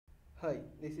Hi,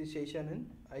 this is Sheshanan.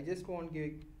 I just want to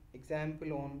give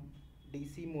example on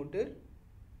DC motor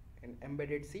and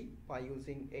embedded C by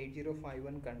using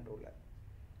 8051 controller.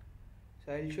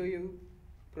 So I'll show you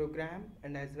program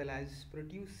and as well as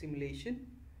Proteus simulation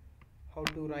how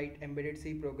to write embedded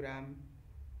C program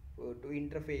to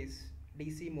interface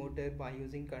DC motor by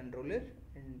using controller,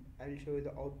 and I'll show you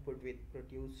the output with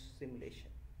Proteus simulation.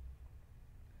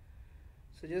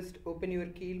 So just open your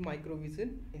Keil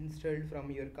microvision installed from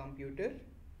your computer,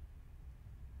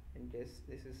 and just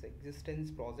this is existence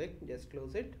project, just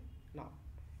close it. Now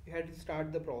you have to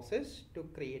start the process to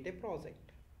create a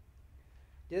project.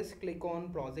 Just click on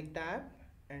project tab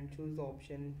and choose the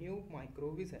option new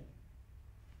microvision,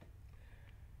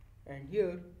 and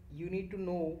here you need to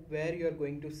know where you are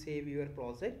going to save your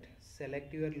project.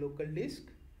 Select your local disk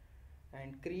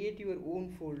and create your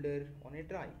own folder on a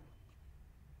drive,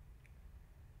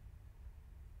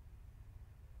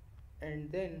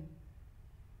 and then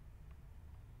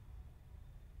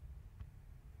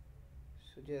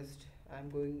just I'm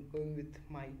going with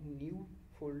my new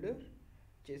folder,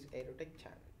 which is EROTECH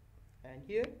channel, and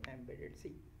here embedded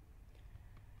C,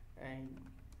 and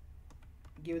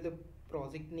give the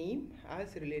project name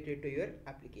as related to your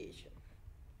application.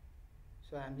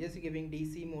 So I'm just giving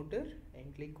DC motor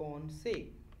and click on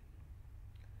save.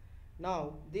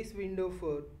 Now this window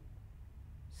for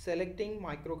selecting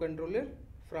microcontroller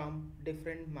from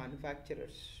different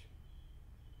manufacturers.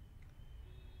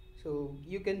 So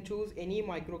you can choose any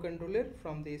microcontroller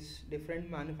from these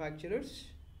different manufacturers.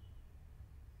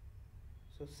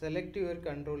 So select your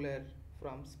controller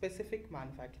from specific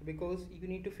manufacturer because you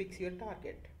need to fix your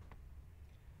target.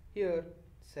 Here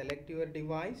select your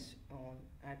device on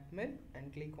admin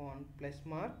and click on plus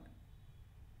mark,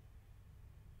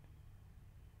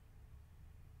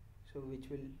 so which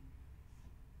will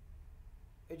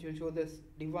show this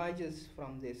devices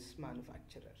from this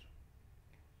manufacturer.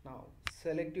 Now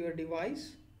select your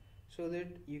device so that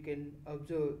you can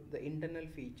observe the internal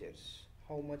features,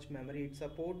 how much memory it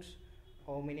supports,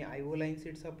 how many IO lines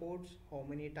it supports, how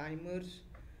many timers.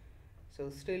 So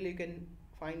still you can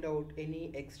find out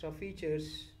any extra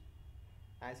features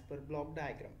as per block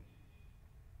diagram.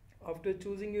 After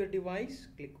choosing your device,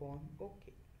 click on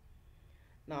OK.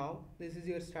 Now this is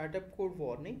your startup code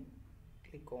warning,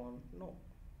 click on no.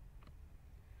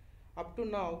 Up to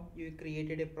now you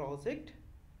created a project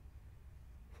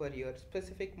for your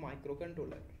specific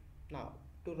microcontroller. Now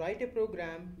to write a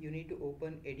program you need to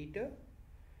open editor.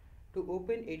 To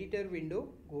open editor window,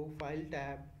 go file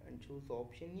tab and choose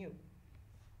option new.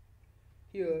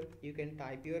 Here you can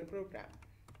type your program.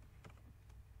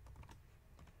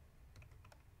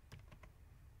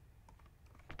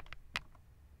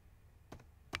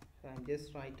 So I'm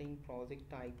just writing project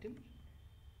title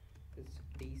is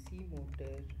DC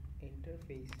motor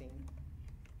interfacing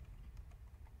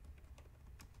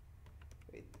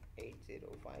with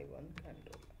 8051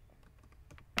 controller.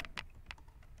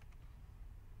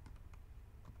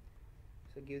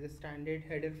 So give the standard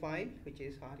header file, which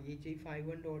is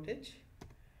reg51.h,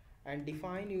 and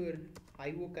define your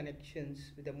IO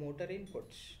connections with the motor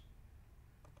inputs.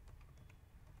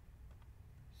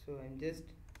 So I'm just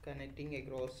connecting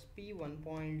across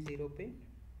P1.0 pin,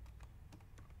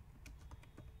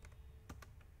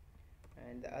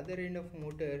 and the other end of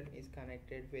motor is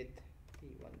connected with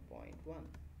P1.1,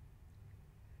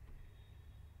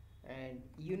 and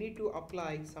you need to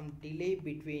apply some delay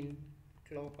between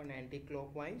clock and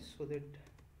anti-clockwise, so that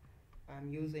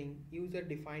I'm using user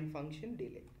defined function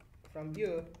delay. From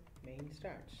here main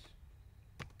starts.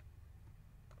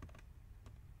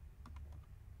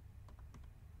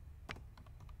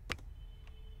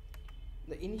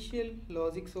 The initial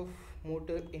logics of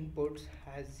motor inputs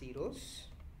has zeros.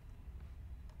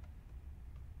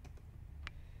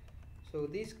 So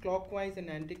this clockwise and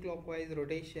anti-clockwise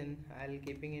rotation I'll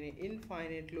keeping in an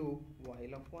infinite loop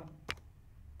while of 1.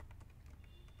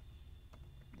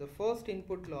 The first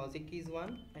input logic is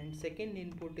 1 and second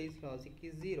input is logic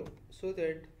is 0, so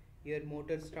that your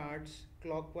motor starts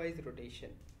clockwise rotation.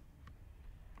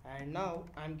 And now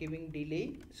I'm giving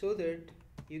delay so that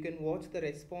you can watch the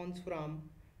response from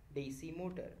DC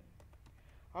motor.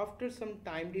 After some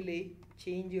time delay,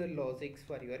 change your logics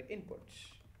for your inputs,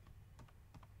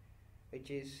 which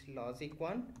is logic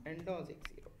 1 and logic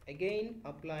 0. Again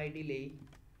apply delay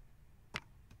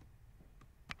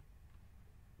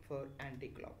for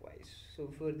anti-clockwise. So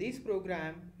for this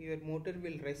program your motor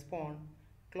will respond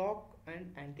clock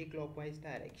and anti-clockwise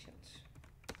directions,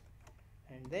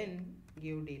 and then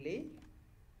give delay.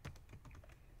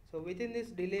 So within this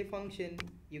delay function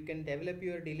you can develop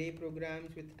your delay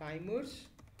programs with timers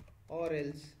or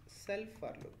else self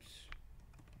for loops.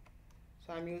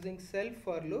 So I'm using self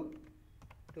for loop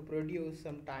to produce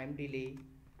some time delay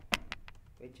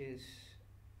which is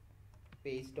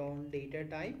based on data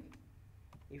type.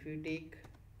 If you take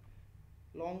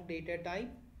long data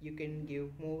type, you can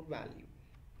give more value.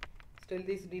 Still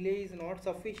this delay is not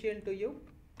sufficient to you.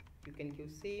 You can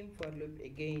give same for loop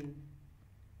again.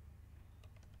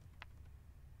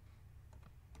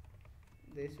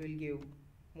 This will give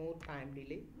more time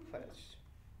delay for us.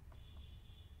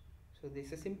 So this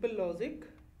is a simple logic.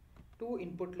 Two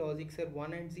input logics are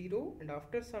 1 and 0, and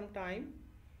after some time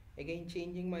again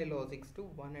changing my logics to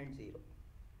 1 and 0.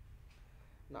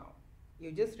 Now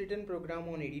you just written program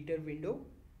on editor window.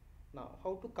 Now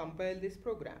how to compile this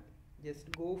program?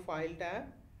 Just go file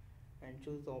tab and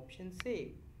choose the option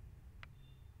save.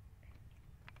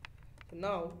 So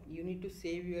now you need to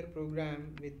save your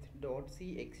program with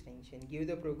 .c extension. Give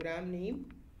the program name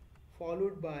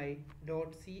followed by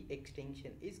 .c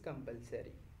extension is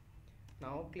compulsory.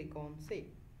 Now click on save.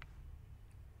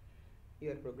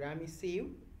 Your program is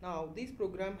saved. Now this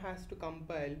program has to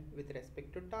compile with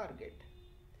respect to target.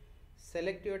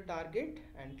 Select your target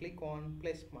and click on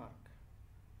plus mark.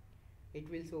 It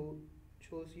will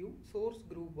shows you source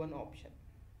group 1 option.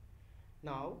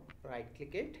 Now right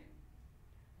click it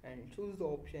and choose the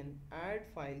option add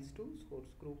files to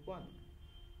source group 1.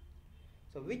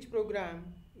 So which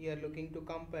program you are looking to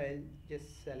compile,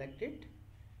 just select it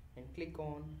and click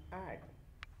on add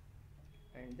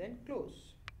and then close.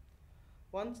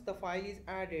 Once the file is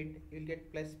added, you will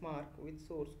get plus mark with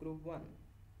source group 1.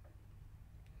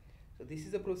 So this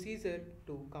is the procedure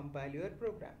to compile your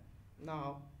program.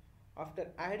 Now after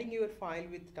adding your file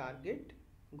with target,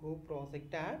 go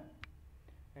project tab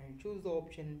and choose the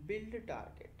option build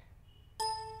target.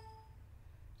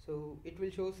 So it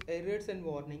will show errors and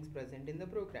warnings present in the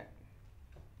program.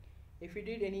 If you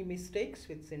did any mistakes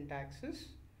with syntaxes,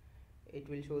 it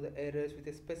will show the errors with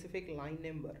a specific line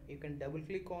number. You can double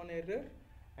click on error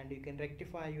and you can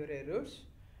rectify your errors.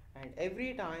 And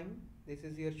every time, this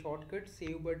is your shortcut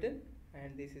save button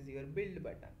and this is your build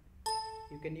button.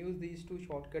 You can use these two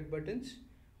shortcut buttons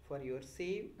for your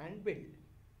save and build.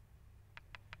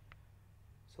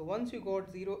 So once you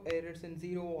got 0 errors and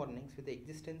 0 warnings with the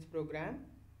existence program,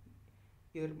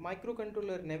 your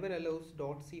microcontroller never allows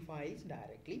 .c files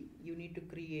directly. You need to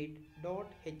create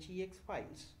 .hex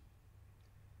files.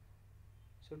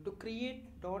 So to create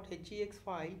 .hex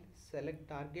file, select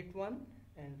target 1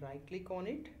 and right click on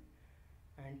it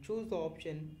and choose the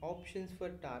option options for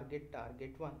target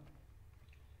 1.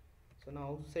 So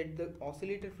now set the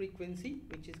oscillator frequency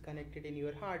which is connected in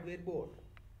your hardware board.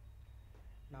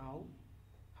 Now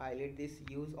highlight this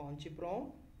use on chip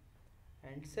ROM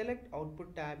and select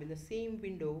output tab in the same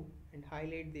window and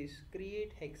highlight this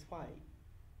create hex file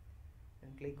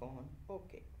and click on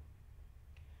OK.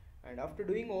 And after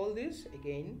doing all this,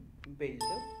 again build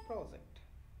the project.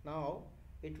 Now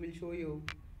it will show you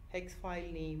hex file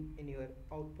name in your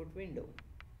output window.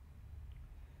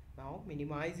 Now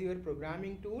minimize your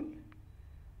programming tool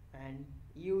and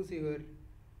use your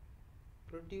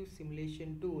Proteus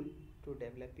simulation tool to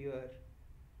develop your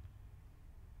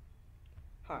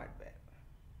hardware.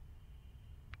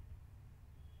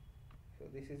 So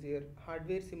this is your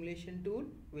hardware simulation tool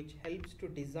which helps to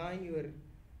design your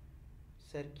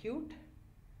circuit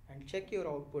and check your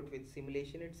output with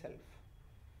simulation itself.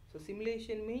 So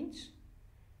simulation means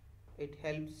it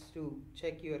helps to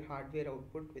check your hardware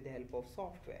output with the help of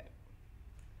software.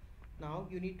 Now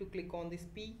you need to click on this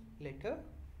P letter.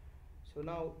 So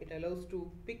now it allows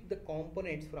to pick the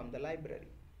components from the library.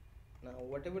 Now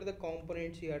whatever the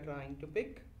components you are trying to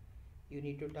pick, you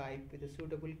need to type with a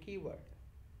suitable keyword.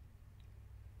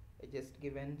 I just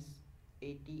given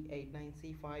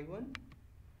 8089C51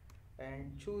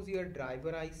 and choose your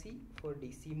driver IC for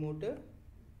DC motor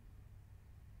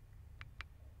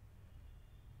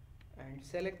and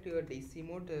select your DC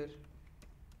motor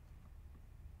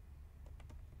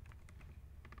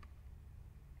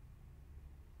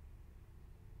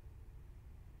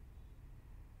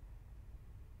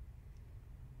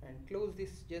and close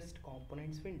this just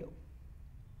components window.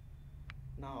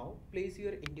 Now place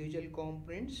your individual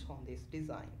components on this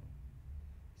design.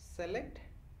 Select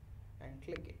and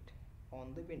click it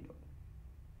on the window.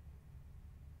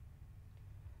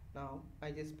 Now I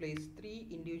just place 3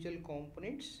 individual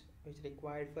components which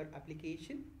required for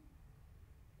application.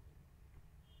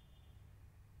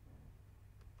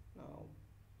 Now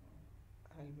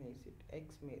I'll make it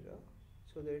X mirror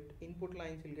so that input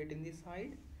lines will get in this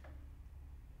side.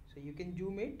 So you can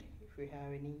zoom it if you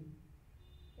have any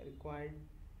required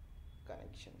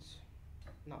connections.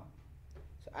 Now,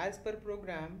 so as per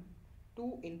program,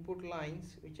 2 input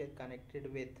lines which are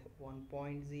connected with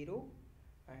 1.0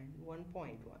 and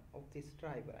 1.1 of this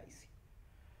driver IC,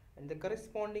 and the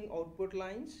corresponding output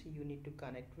lines you need to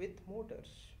connect with motors,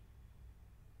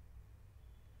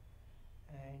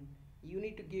 and you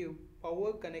need to give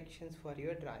power connections for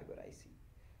your driver IC.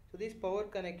 So these power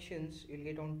connections you'll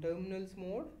get on terminals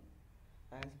mode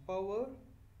as power.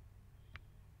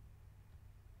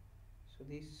 So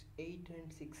this 8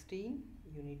 and 16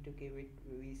 you need to give it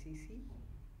VCC,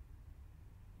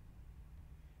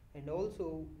 and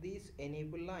also these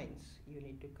enable lines you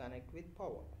need to connect with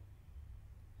power.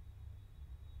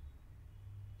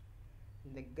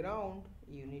 In the ground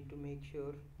you need to make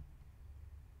sure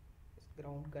this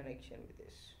ground connection with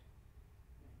this.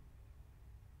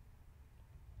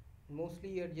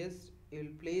 Mostly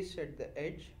you'll place at the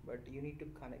edge, but you need to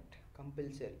connect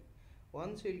compulsory.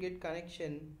 Once you'll get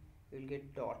connection, you'll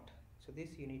get dot. So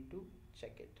this you need to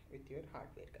check it with your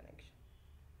hardware connection.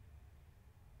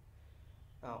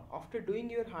 Now after doing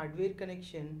your hardware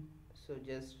connection, so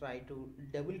just try to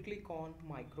double click on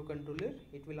microcontroller.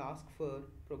 It will ask for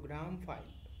program file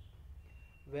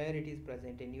where it is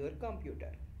present in your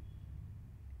computer.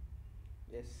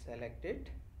 Just select it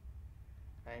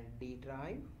and D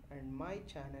drive, and my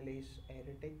channel is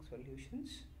EROTECH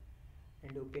solutions,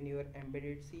 and open your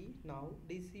embedded C. Now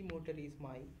DC motor is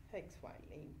my hex file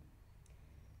name.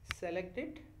 Select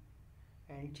it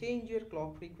and change your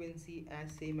clock frequency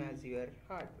as same as your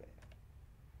hardware.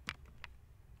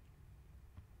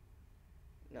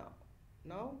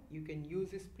 Now you can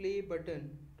use this play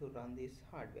button to run this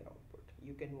hardware output.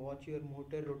 You can watch your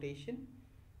motor rotation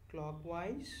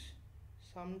clockwise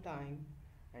sometime,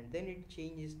 and then it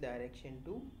changes direction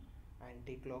to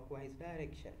anti-clockwise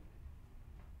direction.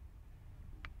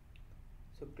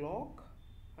 So clock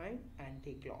and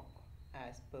anti-clock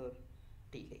as per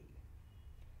delay.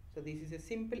 So this is a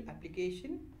simple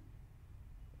application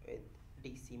with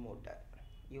DC motor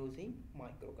using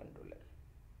microcontroller.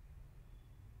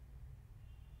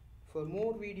 For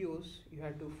more videos you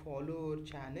have to follow our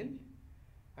channel,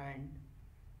 and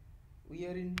we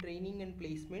are in training and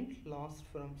placement last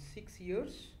from 6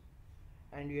 years,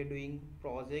 and we are doing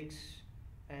projects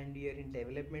and we are in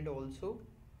development also.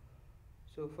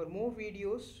 So for more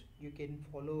videos you can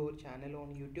follow our channel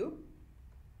on YouTube,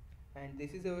 and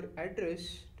this is our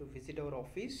address to visit our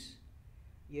office.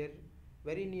 We are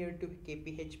very near to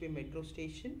KPHP metro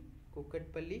station,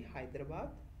 Kukatpalli, Hyderabad,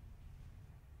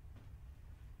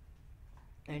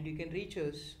 and you can reach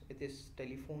us with this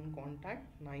telephone contact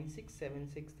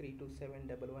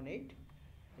 9676327118.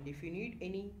 And if you need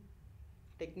any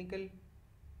technical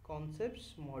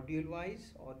concepts module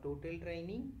wise or total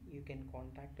training, you can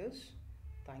contact us.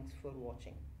 Thanks for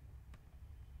watching.